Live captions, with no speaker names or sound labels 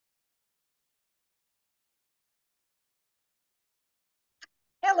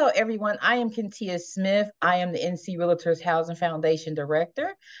Hello, everyone. I am Kentia Smith. I am the NC Realtors Housing Foundation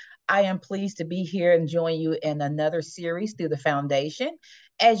Director. I am pleased to be here and join you in another series through the foundation.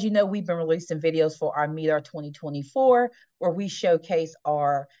 As you know, we've been releasing videos for our Meet Our 2024, where we showcase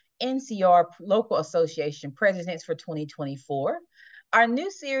our NCR local association presidents for 2024. Our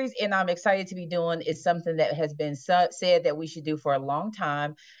new series, and I'm excited to be doing, is something that has been said that we should do for a long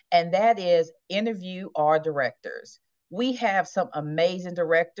time, and that is interview our directors. We have some amazing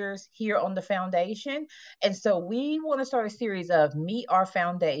directors here on the foundation. And so we want to start a series of Meet Our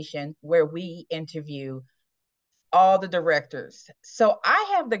Foundation where we interview all the directors. So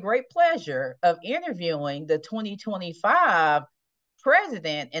I have the great pleasure of interviewing the 2025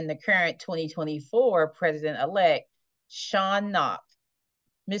 president and the current 2024 president elect, Sean Nock.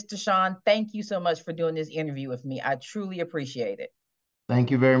 Mr. Sean, thank you so much for doing this interview with me. I truly appreciate it. Thank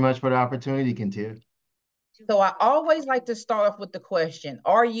you very much for the opportunity, Kentia. So I always like to start off with the question,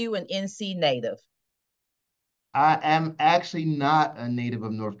 are you an NC native? I am actually not a native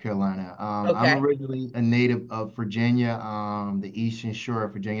of North Carolina. I'm Okay. originally a native of Virginia, the eastern shore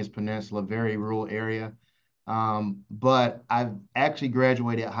of Virginia's peninsula, very rural area. But I've actually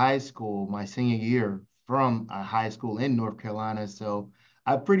graduated high school my senior year from a high school in North Carolina. So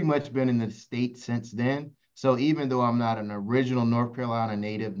I've pretty much been in the state since then. So even though I'm not an original North Carolina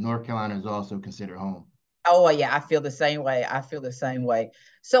native, North Carolina is also considered home. Oh yeah, I feel the same way. I feel the same way.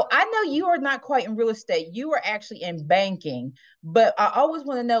 So I know you are not quite in real estate. You are actually in banking, but I always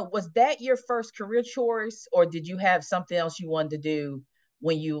want to know, was that your first career choice, or did you have something else you wanted to do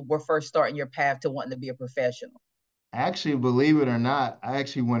when you were first starting your path to wanting to be a professional? Actually, believe it or not, I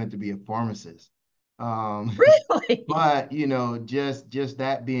actually wanted to be a pharmacist. Um, Really? but just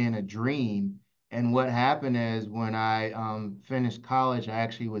that being a dream. And what happened is when I finished college, I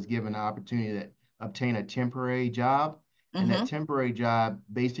actually was given the opportunity to obtain a temporary job. And that Mm-hmm. temporary job,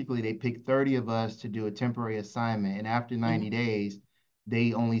 basically, they picked 30 of us to do a temporary assignment. And after 90 Mm-hmm. days,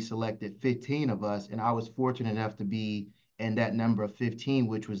 they only selected 15 of us. And I was fortunate enough to be in that number of 15,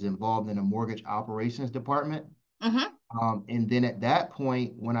 which was involved in a mortgage operations department. Mm-hmm. And then at that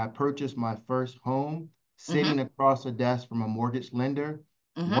point, when I purchased my first home, Mm-hmm. sitting across a desk from a mortgage lender,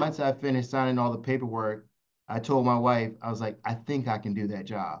 Mm-hmm. once I finished signing all the paperwork, I told my wife, I was like, I think I can do that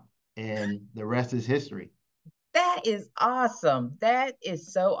job. And the rest is history. That is awesome. That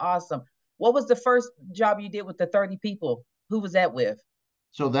is so awesome. What was the first job you did with the 30 people? Who was that with?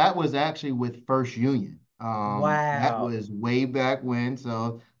 So that was actually with First Union. That Wow. was way back when.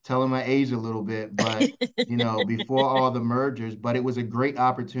 So telling my age a little bit, but before all the mergers, but it was a great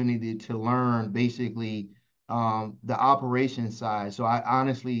opportunity to learn basically the operation side. So I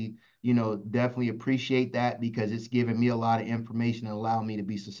honestly, definitely appreciate that because it's given me a lot of information and allowed me to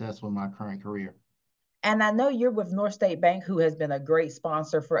be successful in my current career. And I know you're with North State Bank, who has been a great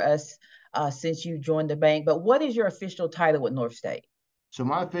sponsor for us since you joined the bank. But what is your official title with North State? So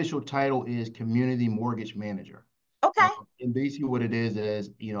my official title is Community Mortgage Manager. Okay. And basically what it is,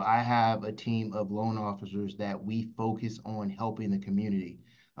 I have a team of loan officers that we focus on helping the community,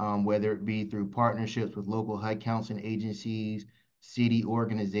 whether it be through partnerships with local HUD counseling agencies, city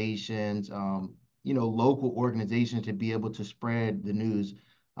organizations, local organizations to be able to spread the news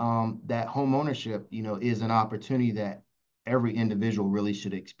that home ownership, is an opportunity that every individual really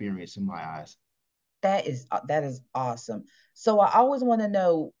should experience in my eyes. That is awesome. So I always want to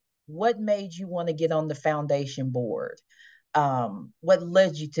know what made you want to get on the foundation board. What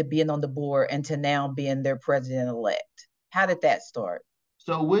led you to being on the board and to now being their president elect? How did that start?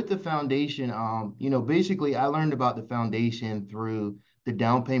 So with the foundation, basically I learned about the foundation through the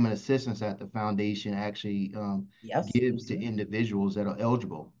down payment assistance that the foundation actually Yes, me gives to too. individuals that are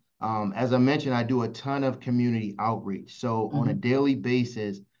eligible. As I mentioned, I do a ton of community outreach. So on a Mm-hmm. daily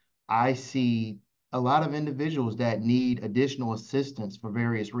basis, I see a lot of individuals that need additional assistance for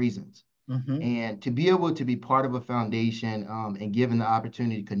various reasons. Mm-hmm. And to be able to be part of a foundation and given the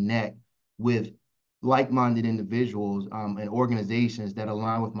opportunity to connect with like-minded individuals and organizations that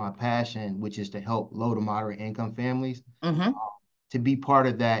align with my passion, which is to help low to moderate income families, Mm-hmm. to be part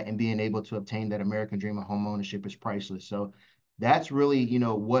of that and being able to obtain that American dream of home ownership is priceless. So that's really,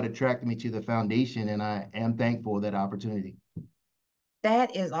 what attracted me to the foundation, and I am thankful for that opportunity.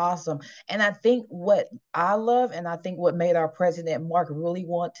 That is awesome. And I think what I love, and I think what made our president, Mark, really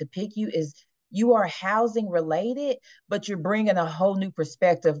want to pick you is you are housing related, but you're bringing a whole new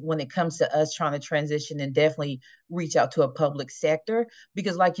perspective when it comes to us trying to transition and definitely reach out to a public sector.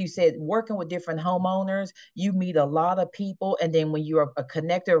 Because, like you said, working with different homeowners, you meet a lot of people. And then when you're a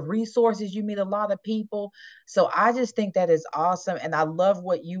connector of resources, you meet a lot of people. So I just think that is awesome. And I love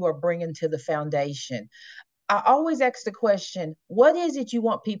what you are bringing to the foundation. I always ask the question, what is it you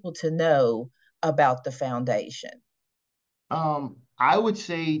want people to know about the foundation? I would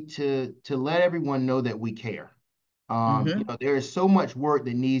say to let everyone know that we care. Mm-hmm. There is so much work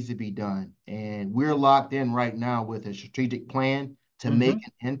that needs to be done, and we're locked in right now with a strategic plan to make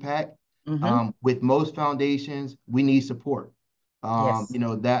Mm-hmm. an impact. Mm-hmm. With most foundations, we need support. Yes.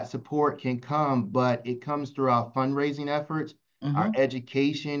 That support can come, but it comes through our fundraising efforts, our Mm-hmm.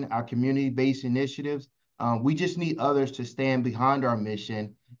 education, our community-based initiatives. We just need others to stand behind our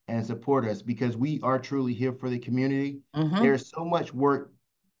mission and support us because we are truly here for the community. Mm-hmm. There's so much work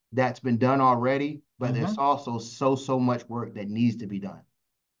that's been done already, but there's Mm-hmm. also so much work that needs to be done.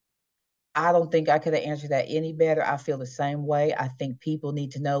 I don't think I could have answered that any better. I feel the same way. I think people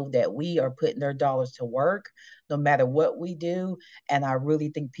need to know that we are putting their dollars to work no matter what we do. And I really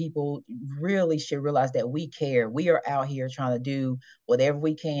think people really should realize that we care. We are out here trying to do whatever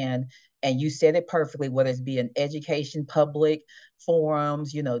we can. And you said it perfectly, whether it's be an education, public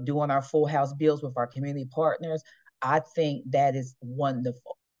forums, doing our full house bills with our community partners. I think that is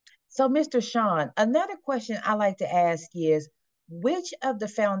wonderful. So, Mr. Sean, another question I like to ask is which of the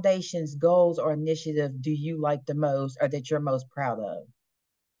foundation's goals or initiative do you like the most or that you're most proud of?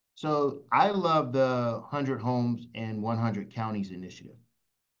 So I love the 100 Homes in 100 Counties initiative.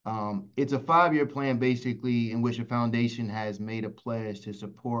 It's a 5-year plan basically in which a foundation has made a pledge to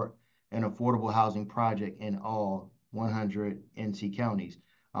support an affordable housing project in all 100 NC counties.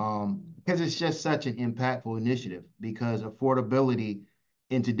 Because it's just such an impactful initiative because affordability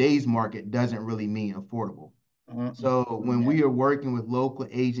in today's market doesn't really mean affordable. Mm-mm. So when No. we are working with local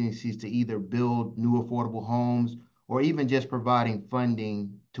agencies to either build new affordable homes or even just providing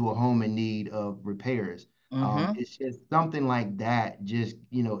funding to a home in need of repairs, Mm-hmm. it's just something like that. Just,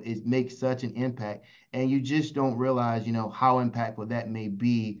 it makes such an impact. And you just don't realize, how impactful that may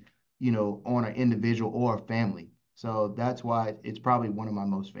be, on an individual or a family. So that's why it's probably one of my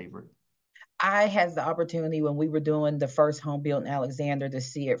most favorite. I had the opportunity when we were doing the first home built in Alexander to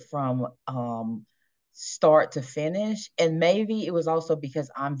see it from start to finish. And maybe it was also because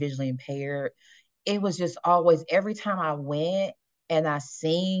I'm visually impaired. It was just always every time I went and I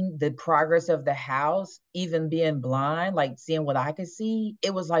seen the progress of the house, even being blind, like seeing what I could see,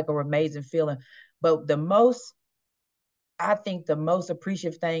 it was like an amazing feeling. But I think the most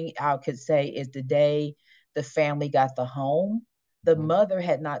appreciative thing I could say is the day the family got the home. The Mhm. mother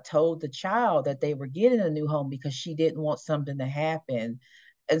had not told the child that they were getting a new home because she didn't want something to happen.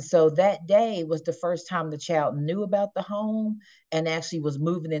 And so that day was the first time the child knew about the home and actually was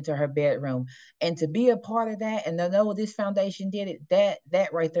moving into her bedroom. And to be a part of that and to know this foundation did it,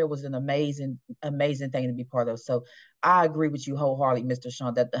 that right there was an amazing thing to be part of. So I agree with you wholeheartedly, Mr.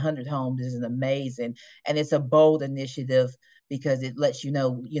 Sean, that the 100 Homes is an amazing and it's a bold initiative because it lets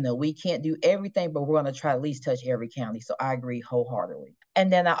we can't do everything, but we're going to try to at least touch every county. So I agree wholeheartedly.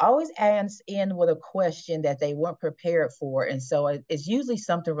 And then I always ask in with a question that they weren't prepared for. And so it's usually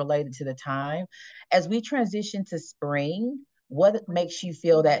something related to the time. As we transition to spring, what makes you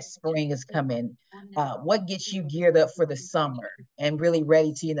feel that spring is coming? What gets you geared up for the summer and really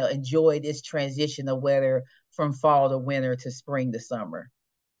ready to, enjoy this transition of weather from fall to winter to spring to summer?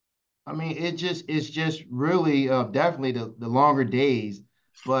 I mean, it's just really definitely the longer days,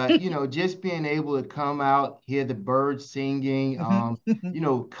 but just being able to come out, hear the birds singing,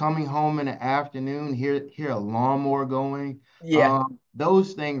 coming home in the afternoon, hear a lawnmower going, Yeah.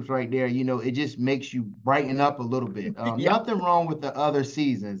 those things right there, it just makes you brighten up a little bit. Yeah. Nothing wrong with the other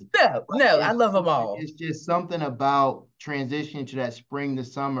seasons, No, but no, I love them all. it's just something about transitioning to that spring to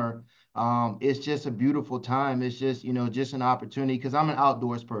summer. It's just a beautiful time. It's just, just an opportunity because I'm an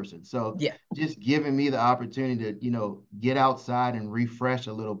outdoors person. So Yeah. just giving me the opportunity to, get outside and refresh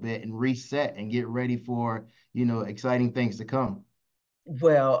a little bit and reset and get ready for, exciting things to come.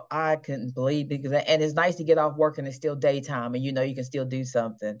 Well, I couldn't believe because and it's nice to get off work and it's still daytime and you can still do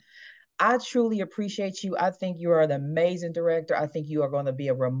something. I truly appreciate you. I think you are an amazing director. I think you are going to be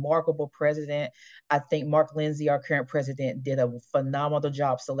a remarkable president. I think Mark Lindsay, our current president, did a phenomenal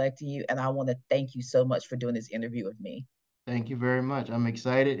job selecting you. And I want to thank you so much for doing this interview with me. Thank you very much. I'm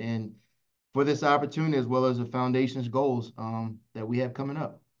excited and for this opportunity as well as the foundation's goals that we have coming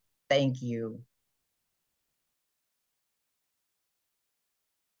up. Thank you.